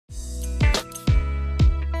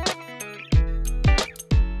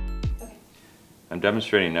I'm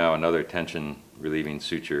demonstrating now another tension relieving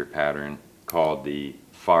suture pattern called the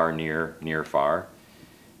far near, near far.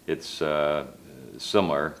 It's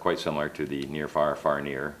similar, quite similar to the near far, far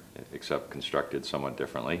near, except constructed somewhat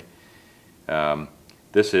differently.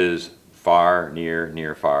 This is far, near,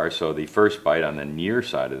 near, far. So the first bite on the near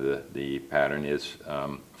side of the pattern is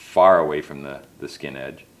far away from the skin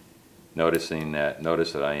edge. Notice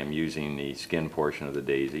that I am using the skin portion of the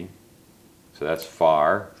daisy. So that's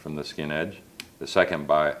far from the skin edge. The second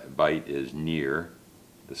bite is near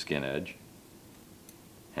the skin edge,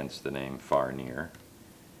 hence the name far near.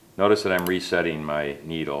 Notice that I'm resetting my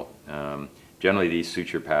needle. Generally these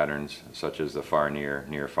suture patterns, such as the far near,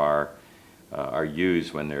 near far, are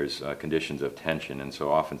used when there's conditions of tension, and so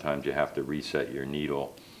oftentimes you have to reset your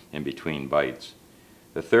needle in between bites.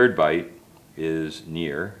 The third bite is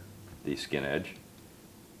near the skin edge,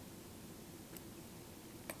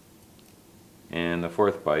 and the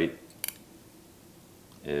fourth bite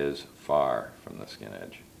is far from the skin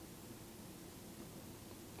edge.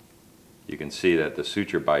 You can see that the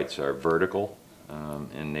suture bites are vertical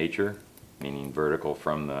in nature, meaning vertical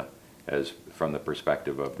from the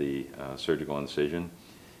perspective of the surgical incision.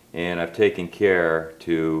 And I've taken care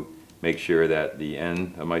to make sure that the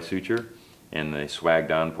end of my suture and the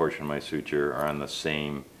swagged on portion of my suture are on the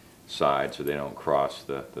same side, so they don't cross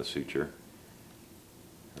the suture,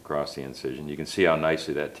 across the incision. You can see how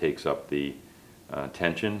nicely that takes up the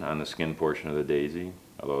tension on the skin portion of the daisy,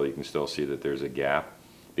 although you can still see that there's a gap.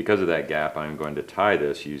 Because of that gap, I'm going to tie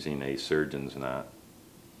this using a surgeon's knot,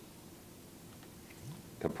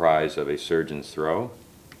 comprised of a surgeon's throw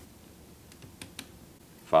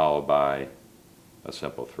followed by a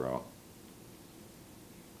simple throw.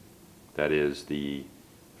 That is the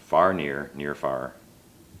far near, near far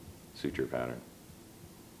suture pattern.